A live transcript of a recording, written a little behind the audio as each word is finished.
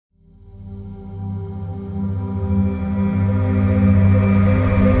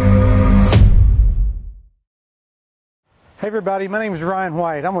Hey everybody, my name is Ryan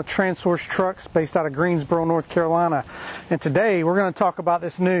White. I'm with TranSource Trucks based out of Greensboro, North Carolina. And today we're going to talk about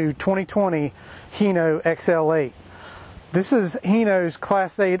this new 2020 Hino XL8. This is Hino's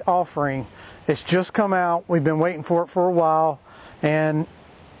Class 8 offering. It's just come out. We've been waiting for it for a while. And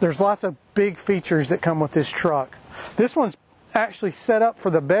there's lots of big features that come with this truck. This one's actually set up for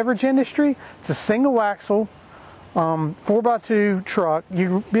the beverage industry. It's a single axle 4x2 truck.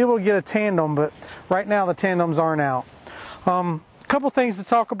 You'll be able to get a tandem, but right now the tandems aren't out. A couple things to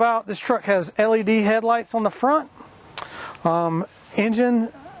talk about. This truck has LED headlights on the front. Engine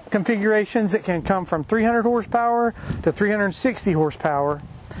configurations, it can come from 300 horsepower to 360 horsepower.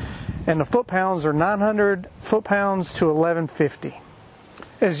 And the foot-pounds are 900 foot-pounds to 1150.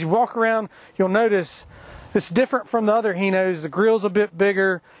 As you walk around, you'll notice it's different from the other Hinos. The grille's a bit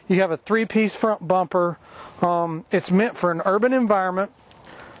bigger. You have a three-piece front bumper. It's meant for an urban environment.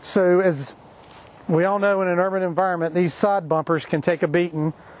 So as we all know, in an urban environment, these side bumpers can take a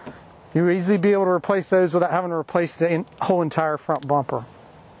beating. You'll easily be able to replace those without having to replace the whole entire front bumper.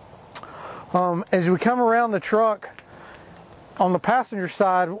 As we come around the truck, on the passenger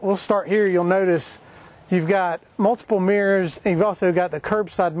side, we'll start here. You'll notice you've got multiple mirrors, and you've also got the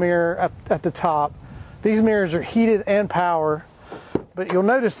curbside mirror at the top. These mirrors are heated and power, but you'll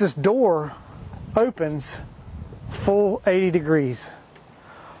notice this door opens full 80 degrees.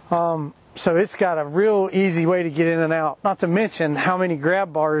 So it's got a real easy way to get in and out, not to mention how many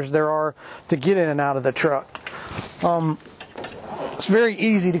grab bars there are to get in and out of the truck. It's very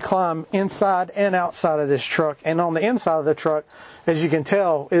easy to climb inside and outside of this truck, and on the inside of the truck, as you can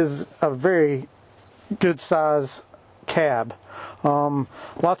tell, is a very good size cab.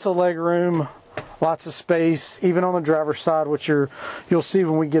 Lots of leg room, lots of space, even on the driver's side, which you'll see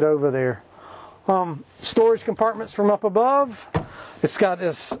when we get over there. Storage compartments from up above. It's got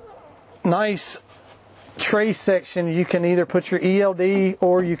this nice tray section. You can either put your ELD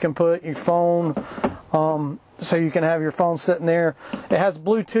or you can put your phone, so you can have your phone sitting there. It has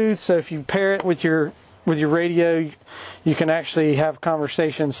Bluetooth, so if you pair it with your radio, you can actually have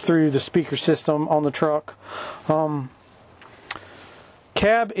conversations through the speaker system on the truck.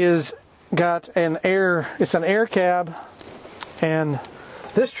 Cab is got it's an air cab, and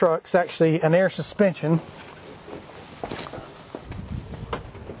this truck's actually an air suspension.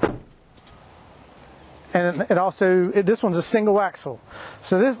 And this one's a single axle.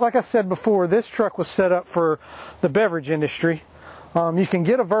 So this, like I said before, this truck was set up for the beverage industry. You can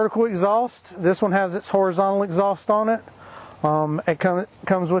get a vertical exhaust. This one has its horizontal exhaust on it. It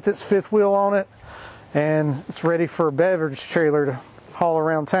comes with its fifth wheel on it, and it's ready for a beverage trailer to haul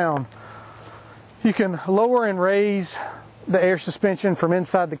around town. You can lower and raise the air suspension from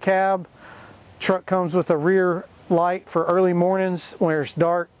inside the cab. Truck comes with a rear light for early mornings where it's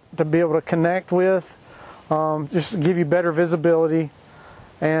dark to be able to connect with. Just to give you better visibility,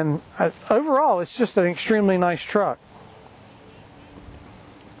 and overall it's just an extremely nice truck.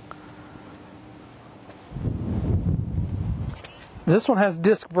 This one has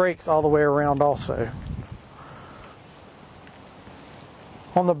disc brakes all the way around also.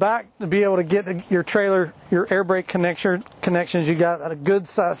 On the back, to be able to get your trailer, your air brake connections, you got a good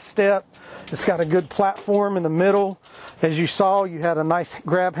size step. It's got a good platform in the middle. As you saw, you had a nice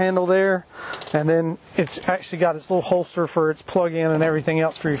grab handle there, and then it's actually got its little holster for its plug-in and everything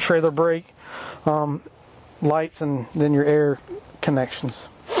else for your trailer brake, lights, and then your air connections.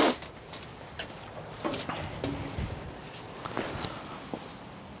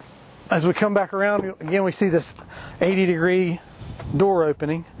 As we come back around, again, we see this 80-degree door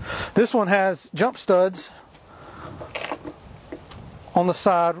opening. This one has jump studs on the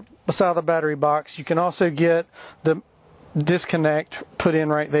side beside the battery box. You can also get the disconnect put in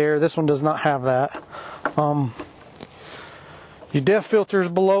right there. This one does not have that. Your DEF filters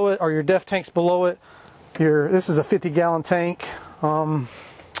below it, or your DEF tanks below it. This is a 50-gallon tank. And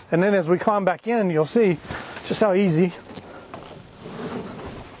then as we climb back in, you'll see just how easy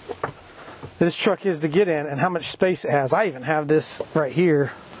this truck is to get in and how much space it has. I even have this right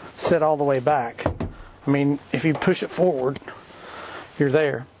here set all the way back. I mean, if you push it forward, you're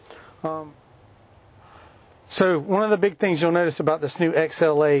there. So one of the big things you'll notice about this new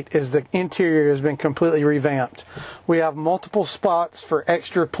XL8 is the interior has been completely revamped. We have multiple spots for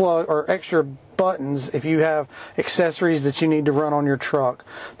extra plug or extra buttons if you have accessories that you need to run on your truck.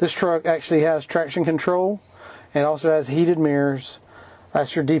 This truck actually has traction control, and also has heated mirrors.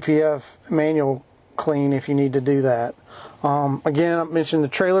 That's your DPF manual clean if you need to do that. Again, I mentioned the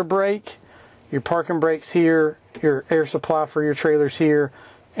trailer brake, your parking brakes here, your air supply for your trailers here,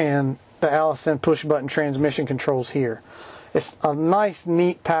 and the Allison push button transmission controls here. It's a nice,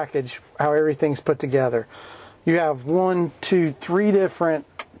 neat package how everything's put together. You have 1, 2, 3 different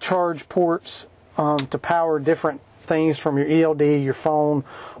charge ports to power different things from your ELD, your phone,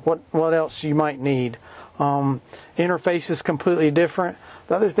 what else you might need. Interface is completely different.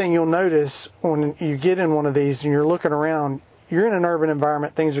 The other thing you'll notice when you get in one of these and you're looking around, you're in an urban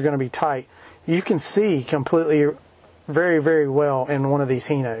environment, things are going to be tight. You can see completely very, very well in one of these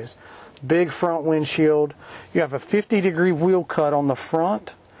Hinos. Big front windshield. You have a 50-degree wheel cut on the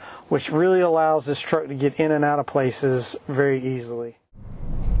front, which really allows this truck to get in and out of places very easily.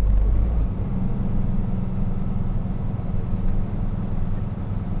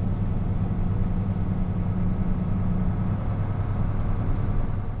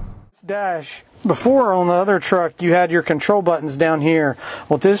 This dash, before on the other truck you had your control buttons down here.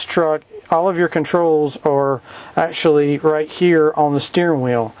 With this truck, all of your controls are actually right here on the steering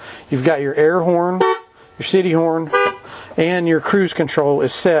wheel. You've got your air horn, your city horn, and your cruise control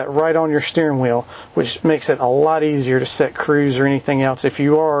is set right on your steering wheel, which makes it a lot easier to set cruise or anything else if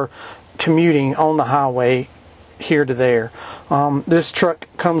you are commuting on the highway here to there. This truck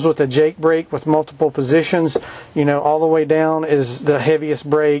comes with a Jake brake with multiple positions. You know, all the way down is the heaviest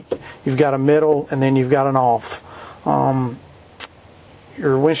brake. You've got a middle, and then you've got an off.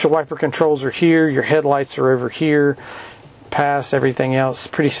 Your windshield wiper controls are here. Your headlights are over here. Past everything else,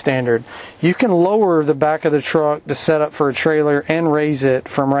 pretty standard. You can lower the back of the truck to set up for a trailer and raise it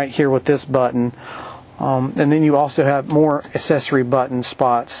from right here with this button. And then you also have more accessory button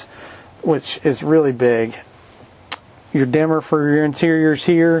spots, which is really big. Your dimmer for your interiors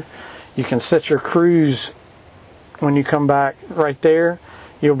here. You can set your cruise when you come back right there.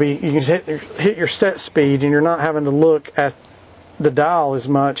 You can hit your set speed, and you're not having to look at the dial as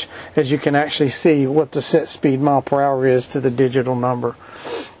much as you can actually see what the set speed mile per hour is to the digital number,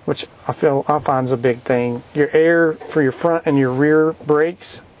 which I find is a big thing. Your air for your front and your rear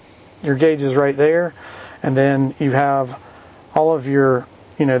brakes, your gauge is right there, and then you have all of your,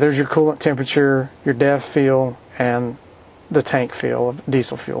 there's your coolant temperature, your DEF feel, and the tank feel of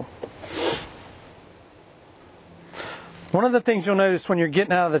diesel fuel. One of the things you'll notice when you're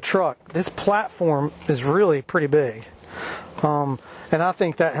getting out of the truck, this platform is really pretty big. And I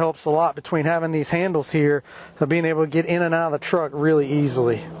think that helps a lot between having these handles here of being able to get in and out of the truck really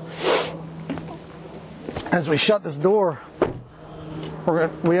easily. As we shut this door,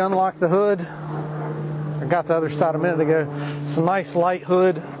 we unlock the hood. I got the other side a minute ago. It's a nice light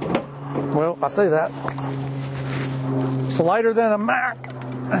hood. Well, I say that. It's lighter than a Mack,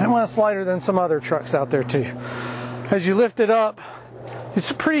 and it's lighter than some other trucks out there too. As you lift it up,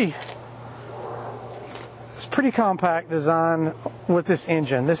 it's a pretty compact design with this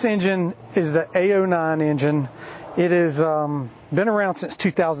engine. This engine is the A09 engine. It has been around since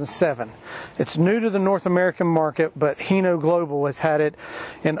 2007. It's new to the North American market, but Hino Global has had it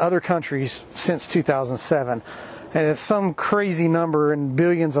in other countries since 2007. And it's some crazy number in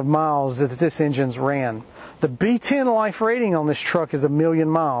billions of miles that this engine's ran. The B10 life rating on this truck is 1 million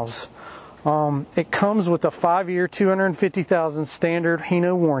miles. It comes with a 5-year, 250,000 standard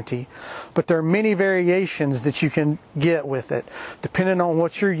Hino warranty, but there are many variations that you can get with it, depending on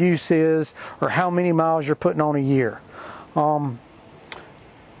what your use is or how many miles you're putting on a year.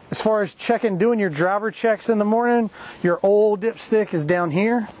 As far as doing your driver checks in the morning, your oil dipstick is down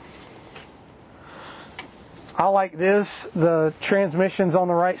here. I like this. The transmission's on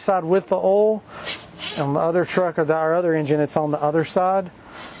the right side with the oil. On the other truck or our other engine, it's on the other side.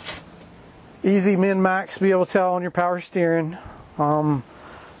 Easy min-max, be able to tell on your power steering.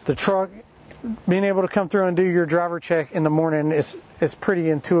 The truck, being able to come through and do your driver check in the morning is pretty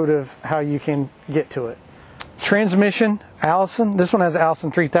intuitive how you can get to it. Transmission, Allison. This one has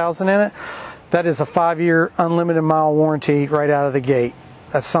Allison 3000 in it. That is a 5-year unlimited mile warranty right out of the gate.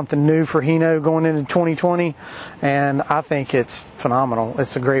 That's something new for Hino going into 2020, and I think it's phenomenal.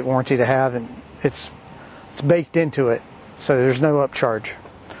 It's a great warranty to have, and it's baked into it, so there's no upcharge.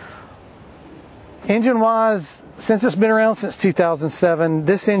 Engine-wise, since it's been around since 2007,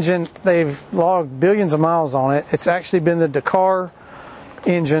 this engine, they've logged billions of miles on it. It's actually been the Dakar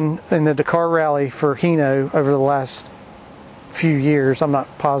engine in the Dakar Rally for Hino over the last few years. I'm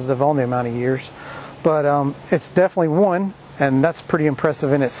not positive on the amount of years, but it's definitely won, and that's pretty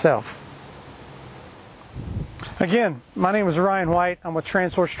impressive in itself. Again, my name is Ryan White. I'm with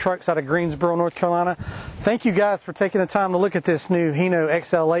TranSource Trucks out of Greensboro, North Carolina. Thank you guys for taking the time to look at this new Hino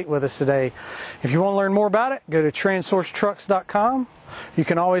XL8 with us today. If you want to learn more about it, go to TranSourceTrucks.com. You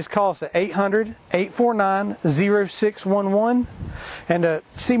can always call us at 800-849-0611. And to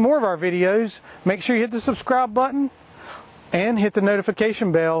see more of our videos, make sure you hit the subscribe button and hit the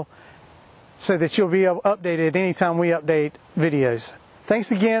notification bell so that you'll be updated anytime we update videos.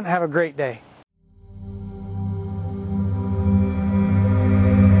 Thanks again. Have a great day.